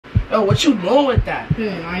Yo, what you doing with that?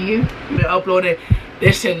 Are you? Been uploading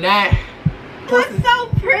this and that. What's so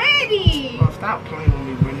pretty? Bro, stop playing with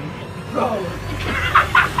me, Brittany. Bro.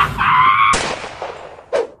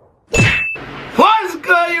 What's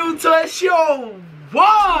good, YouTube? It's your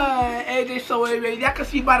what? AJ So man. Y'all can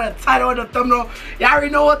see by the title and the thumbnail. Y'all already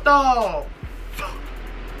know what the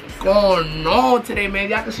going on today, man.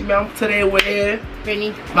 Y'all can see me. I'm today with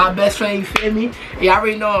Brittany. My best friend, you feel me? Y'all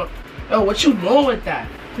already know. Yo, what you doing with that?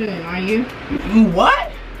 Are you? You what?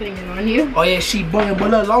 Putting it on you? Oh yeah, she bugging.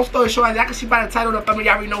 But look, long story short, as y'all can see by the title of the thumbnail,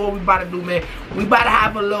 y'all already know what we about to do, man. We about to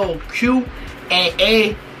have a little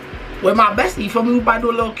Q&A with my bestie, you feel me? We about to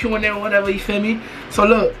do a little Q&A or whatever, you feel me? So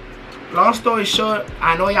look, long story short,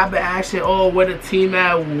 I know y'all been asking, oh, where the team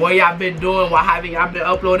at, what y'all been doing, what have y'all been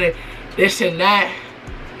uploading, this and that.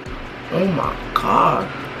 Oh my god.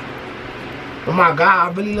 Oh my god,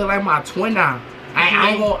 I really look like my twin now.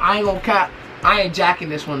 I ain't gonna cap. I ain't jacking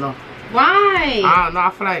this one though. Why? I don't know,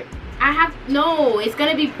 I feel like no, it's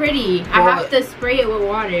gonna be pretty. Bro, I have to spray it with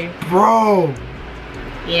water. Bro.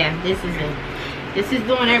 Yeah, this is it. This is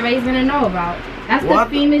the one everybody's gonna know about. That's the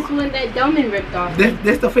famous one that Dbandz ripped off.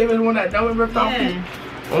 This the famous one that Dbandz ripped off?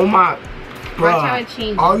 Oh my, bro. Watch how it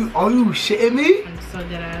changes. Are you shitting me? I'm so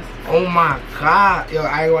dead ass. Oh my god. Yo,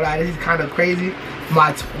 I ain't gonna lie, this is kind of crazy.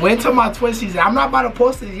 Went to my twin season. I'm not about to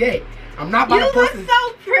post this yet. I'm not about to post this. You look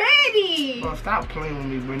so pretty. Bro, stop playing with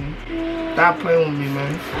me, Brittany. Stop playing with me,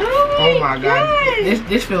 man. Oh my god.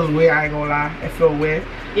 This feels weird, I ain't gonna lie. It feels weird.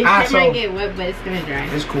 It might get wet, but it's gonna dry.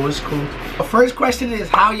 It's cool, it's cool. The first question is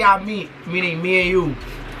how y'all meet, meaning me and you.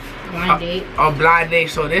 Blind date. A blind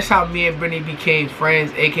date. So this how me and Brittany became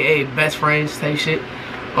friends, aka best friends type shit.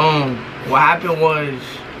 What happened was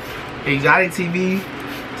Exotic TV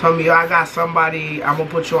told me, yo, I got somebody I'm gonna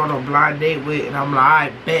put you on a blind date with, and I'm like,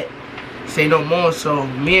 alright, bet. Say no more. So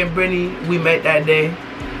me and Brittany, we met that day.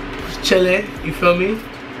 Just chilling, you feel me?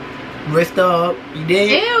 Wrist up. You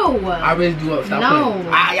did? Ew. I raised you up. Stop playing.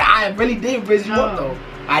 I really did raise you up though.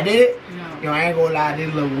 I did it? No. Yo, I ain't gonna lie,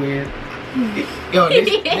 this look weird. Yo, this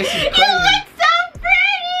is crazy. You look so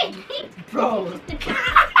pretty! Bro.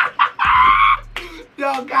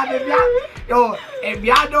 Yo, God, if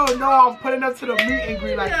y'all don't know, I'm putting up to the meet and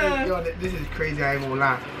greet like this. Yo, this is crazy, I ain't gonna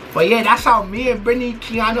lie. But yeah, that's how me and Brittany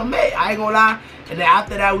Kiana met. I ain't gonna lie. And then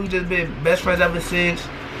after that, we just been best friends ever since.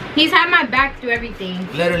 He's had my back through everything.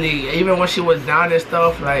 Literally, even when she was down and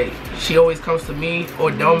stuff, like, she always comes to me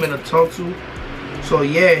or Delman to talk to. So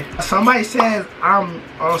yeah, somebody says I'm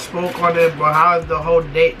spoke on it, but how is the whole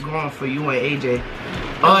date going for you and AJ?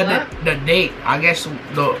 The date, I guess it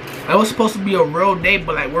was supposed to be a real date,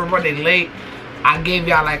 but like we're running late. I gave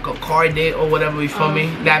y'all like a car date or whatever, you feel me?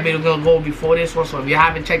 That video gonna go before this one, so if you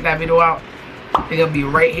haven't checked that video out, it's gonna be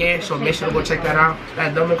right here, so make sure to go check that out.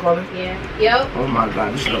 That Dbandz calling? Yeah. Yep. Oh my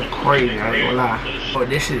god, this look crazy, I ain't gonna lie. Oh,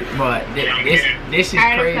 this is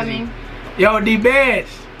crazy. Coming. Yo, Dbandz.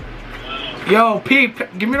 Yo, Pete,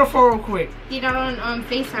 give me the phone real quick. You know, on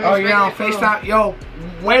FaceTime. Oh, yeah, on FaceTime. Yo,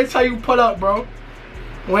 wait until you pull up, bro.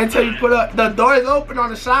 Wait until you pull up. The door is open on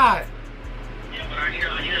the side. Yeah, but I hear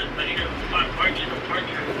parking.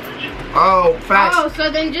 Oh, facts. Oh, so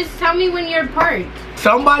then just tell me when you're parked.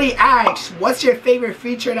 Somebody asked, what's your favorite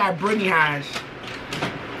feature that Brittany has?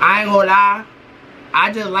 I ain't gonna lie.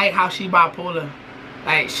 I just like how she bipolar.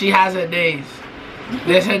 Like, she has her days.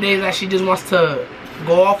 There's her days that she just wants to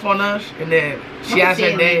go off on us, and then she has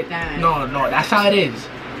her day. Like no, that's how it is.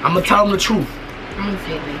 I'm gonna tell them the truth. I'm gonna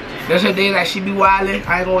say that. There's her day that she be wildin'.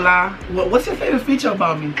 I ain't gonna lie. What's your favorite feature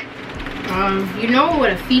about me? You know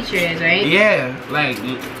what a feature is, right? Yeah, like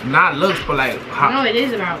not looks, but like how. No, it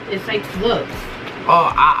is about. It's like looks.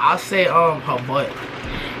 Oh, I'll say her butt.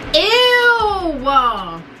 Ew.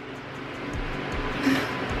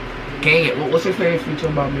 Dang it. What's your favorite feature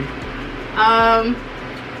about me? I'm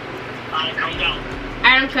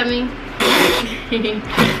coming.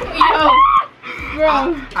 Yo,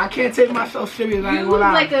 bro. I can't take myself serious. I ain't gonna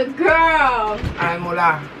lie. You look like a girl. I ain't gonna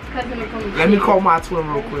lie. Let me call my twin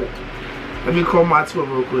real quick.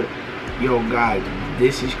 Yo, God,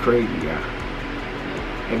 this is crazy, y'all.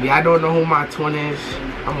 If y'all don't know who my twin is,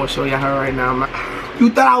 I'm gonna show y'all her right now. You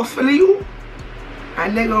thought I was feeling you? I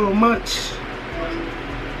nigga a much.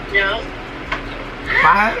 No.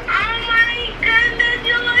 Bye.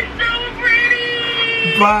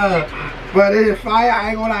 But it is fire. I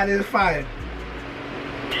ain't gonna lie, this is fire.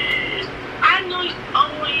 I know you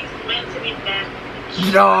always meant to be bad.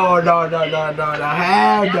 No.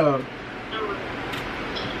 Hell no.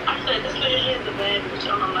 I said this lady is the bad bitch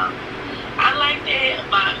on the line. I like that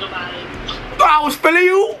about nobody. Thought I was feeling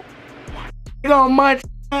you? You know, much.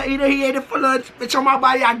 Either he ate it for lunch, bitch on my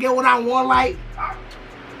body. I get what I want, like.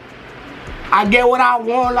 I get what I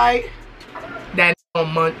want, like that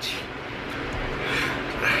munch.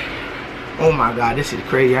 Oh my god, this is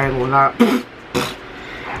crazy. I ain't gonna lie.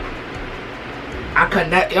 I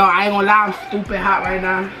ain't gonna lie, I'm stupid hot right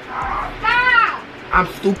now. I'm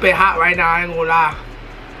stupid hot right now, I ain't gonna lie.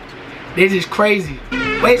 This is crazy.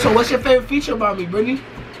 Wait, so what's your favorite feature about me, Brittany?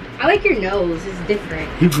 I like your nose, it's different.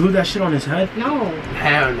 He glued that shit on his head? No.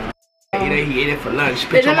 Hell no. He ate it for lunch.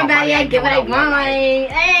 Bitch, I'm a bad guy, get what I want.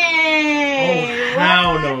 Hey! Oh,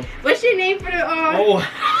 hell no. What's your name for the Oh.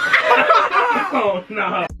 Oh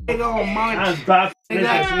no. They gonna munch. That's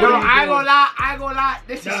bad. Yo, I ain't gonna lie,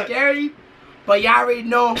 this is scary. But y'all already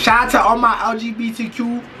know. Shout out to all my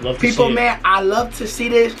LGBTQ people, man. I love to see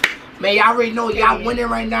this. Man, y'all already know y'all winning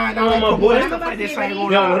right now. And I like promoting stuff like this.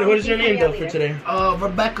 Yo, what is your name though for today?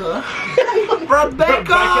 Rebecca.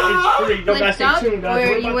 Rebecca is free. Yo, guys, stay tuned,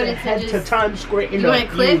 guys. We're about to head to Times Square in the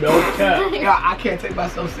clip. Yo, I can't take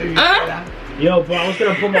myself serious. Yo, bro, I was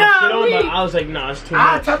gonna put my shit on, but I was like, nah, it's too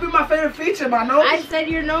much. Tell me my favorite feature, my nose. I said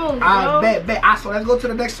your nose, bro. Bet. So let's go to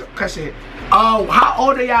the next question. How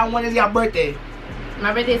old are y'all? When is y'all birthday?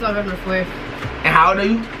 My birthday is November 4th. And how old are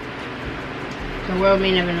you? The world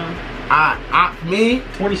may never know. Me?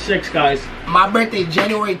 26, guys. My birthday is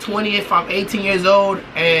January 20th. I'm 18 years old,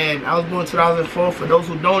 and I was born in 2004. For those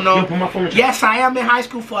who don't know, Yo, put my phone in. Yes, I am in high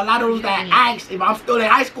school. For a lot of those that asked if I'm still in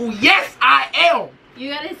high school, yes, I am. You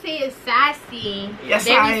gotta say it's sassy. Yes,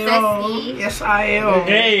 I am. Sassy. Yes, I am.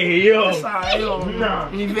 Hey, yo. Yes, I am. Nah.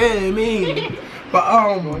 You feel me? But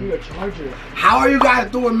I need a charger. how are you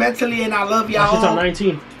guys doing mentally? And I love y'all. Shit's on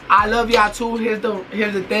 19. I love y'all too. Here's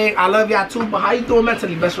the thing. I love y'all too. But how you doing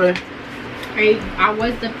mentally, best friend? I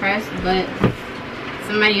was depressed, but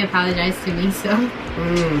somebody apologized to me, so.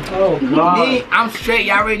 Oh god. Me, I'm straight.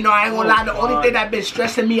 Y'all already know. I ain't gonna lie. The only thing that been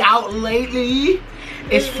stressing me out lately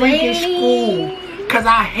is freaking school. Cause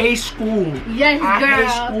I hate school. Yes, I girl.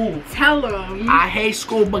 hate school. Tell them. I hate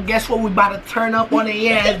school, but guess what? We about to turn up on the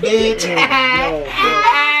ass, bitch.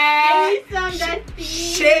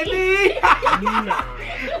 Shit me.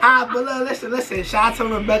 But look, listen. Shout out to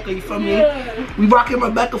Rebecca, you feel me? Yeah. We rocking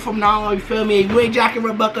Rebecca from now on, you feel me? If you ain't jacking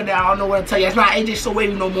Rebecca, then I don't know what to tell you. It's not AJ So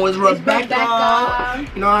Wavy no more, it's Rebecca.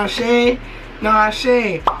 You know what I'm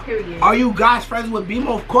saying? Are you guys friends with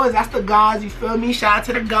BMO? Of course, that's the guys, you feel me? Shout out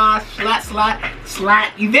to the guys.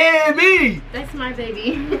 Slat. You feel me? That's my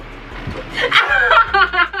baby.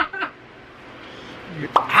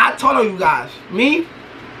 How tall are you guys? Me?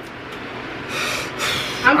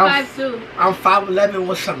 I'm 5'2". I'm 5'11"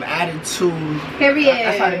 with some attitude. Period.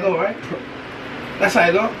 That's how it go, right? That's how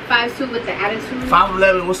it go? 5'2" with the attitude.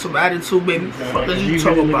 5'11" with some attitude, baby. What the fuck you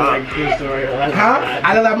talking about? Like huh?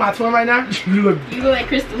 I look like my twin right now? You look like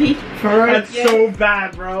Crystal Lee. For real? That's so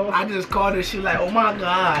bad, bro. I just called her. She like, oh my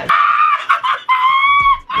god.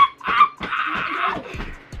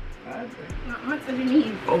 What's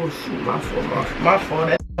underneath? Oh shoot, my fault.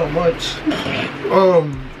 That's so much.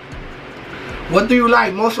 What do you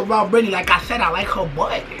like most about Brittany? Like I said, I like her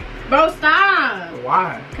butt. Bro, stop.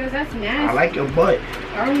 Why? Cause that's nasty. I like your butt.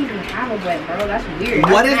 I don't even have a butt, bro. That's weird.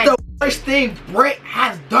 What is the worst thing Britt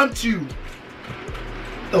has done to you?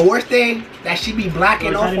 The worst thing that she be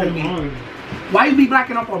blacking off on me. Why you be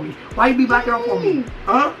blacking up on me?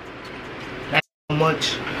 Huh? That's so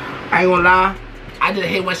much. I ain't gonna lie. I just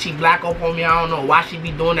hate when she black up on me. I don't know why she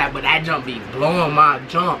be doing that, but that jump be blowing my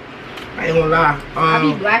jump. I ain't gonna lie. I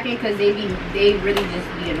be blacking because they really just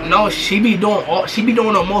be annoying. No, she be doing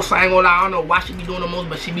the most. So I ain't gonna lie. I don't know why she be doing the most,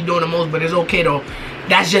 but she be doing the most. But it's okay though.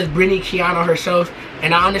 That's just Brittany Kiana herself,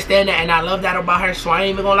 and I understand that, and I love that about her. So I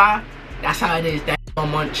ain't even gonna lie. That's how it is. That's so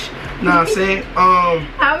much. You know what I'm saying?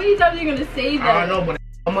 How many times are you gonna say that? I don't know, but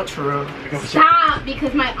how much for real? Stop,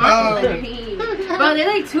 because my aunt is underneath. Bro, they're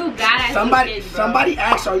like two badass kids, bro. Somebody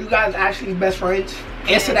asked, are you guys actually best friends?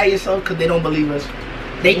 Answer that yourself, because they don't believe us.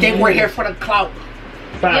 They think we're here for the clout.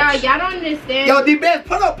 Yo, y'all don't understand. Yo, Dbandz,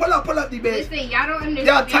 pull up, Dbandz. Listen, y'all don't understand.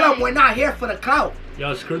 Yo, tell them we're not here for the clout.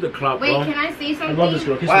 Yo, screw the clout, bro. Wait, can I say something? I love this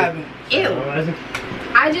girl. Ew.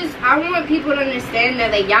 I want people to understand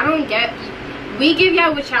that, like, y'all don't get. We give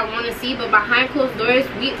y'all what y'all want to see, but behind closed doors,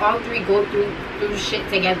 we all three go through shit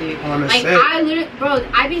together. Like, I literally, bro,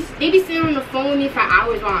 they be sitting on the phone with me for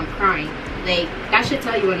hours while I'm crying. Like, that should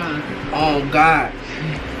tell you enough. Oh, God.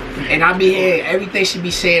 And I be hearing everything she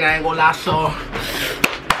be saying, I ain't gonna lie, so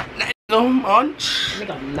so much. You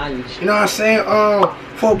know what I'm saying?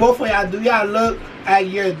 For both of y'all, do y'all look at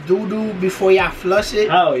your doo-doo before y'all flush it?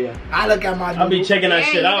 Oh yeah. I look at my doo-doo. I'll be checking that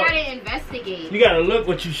shit out. You gotta investigate. You gotta look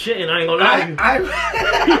what you shitting, I ain't gonna lie to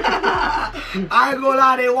you. I ain't gonna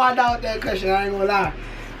lie, they want out that cushion, I ain't gonna lie.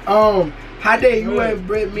 How dare you and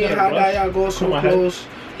Britt, me and how dare y'all go so close?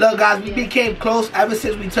 Look, guys, we became close ever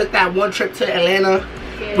since we took that one trip to Atlanta.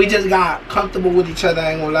 Yeah. We just got comfortable with each other,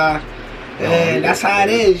 I ain't gonna lie. And that's how it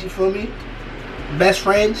is, you feel me? Best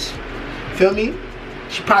friends, feel me?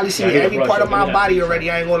 She probably seen every part of my body already,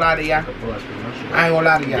 I ain't gonna lie to y'all. I ain't gonna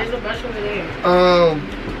lie to y'all. There's a brush over there.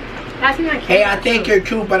 Hey, I think you're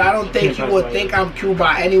cute, but I don't think you would think I'm cute.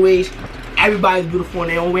 But anyways, everybody's beautiful in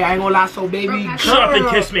their own way. I ain't gonna lie, so baby, shut up and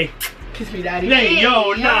kiss me. Kiss me, daddy. Hey,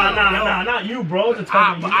 nah, not you, bro. But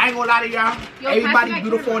I ain't gonna lie to y'all. Everybody's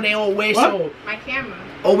beautiful in their own way, so my camera.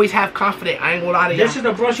 Always have confidence. I ain't gonna lie to y'all. This is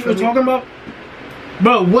the brush you were talking about,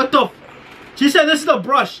 bro. What the? She said this is the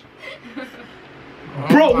brush.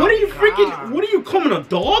 Bro, what are you freaking? What are you coming, a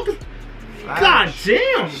dog? God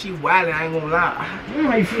damn! She wildin', I ain't gonna lie. I don't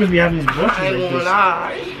know how you supposed to be having these brushes. I ain't gonna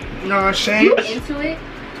lie. You know what I'm saying? You into it?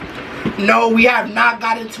 No, we have not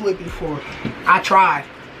got into it before. I tried.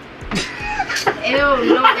 Ew,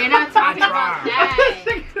 no, they're not talking about that.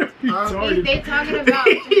 They're talking about.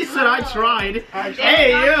 He said I tried.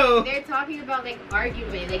 Hey, yo. They're talking about like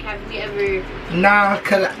argument. Like, have we ever? Nah,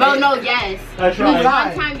 cause. Oh no, yes. I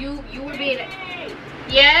tried. One time you were being.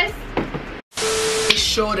 Yes. Make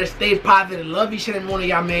sure to stay positive. Love each and every one of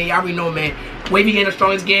y'all, man. Y'all already know, man. Wavy in the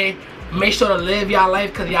strongest game. Make sure to live y'all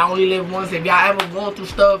life, because y'all only live once. If y'all ever going through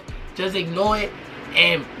stuff, just ignore it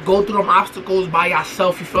and go through them obstacles by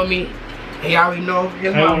yourself, you feel me? And y'all already know.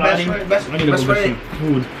 Here's my best friend. Best friend.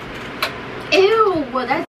 Food. Ew, well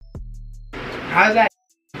that's. How's that?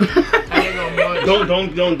 Don't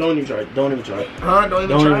even try it. Don't even try it. Huh? Don't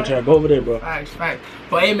even try it. Go over there, bro. Facts.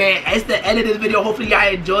 But hey, man, it's the end of this video. Hopefully y'all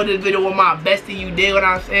enjoyed this video with my bestie. You did what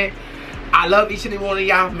I'm saying. I love each and every one of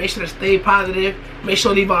y'all. Make sure to stay positive. Make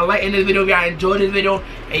sure to leave a like in this video if y'all enjoyed this video.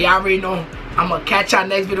 And y'all already know I'm gonna catch y'all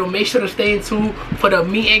next video. Make sure to stay in tune for the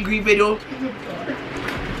meet and greet video.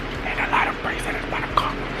 And a lot of breaks that is about to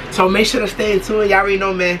come. So make sure to stay in tune. Y'all already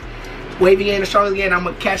know, man. Waving in the strongest again. I'm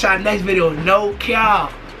gonna catch y'all next video. No care.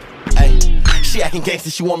 She acting gangster,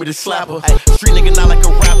 she want me to slap her. Street nigga not like a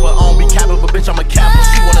rapper, I don't be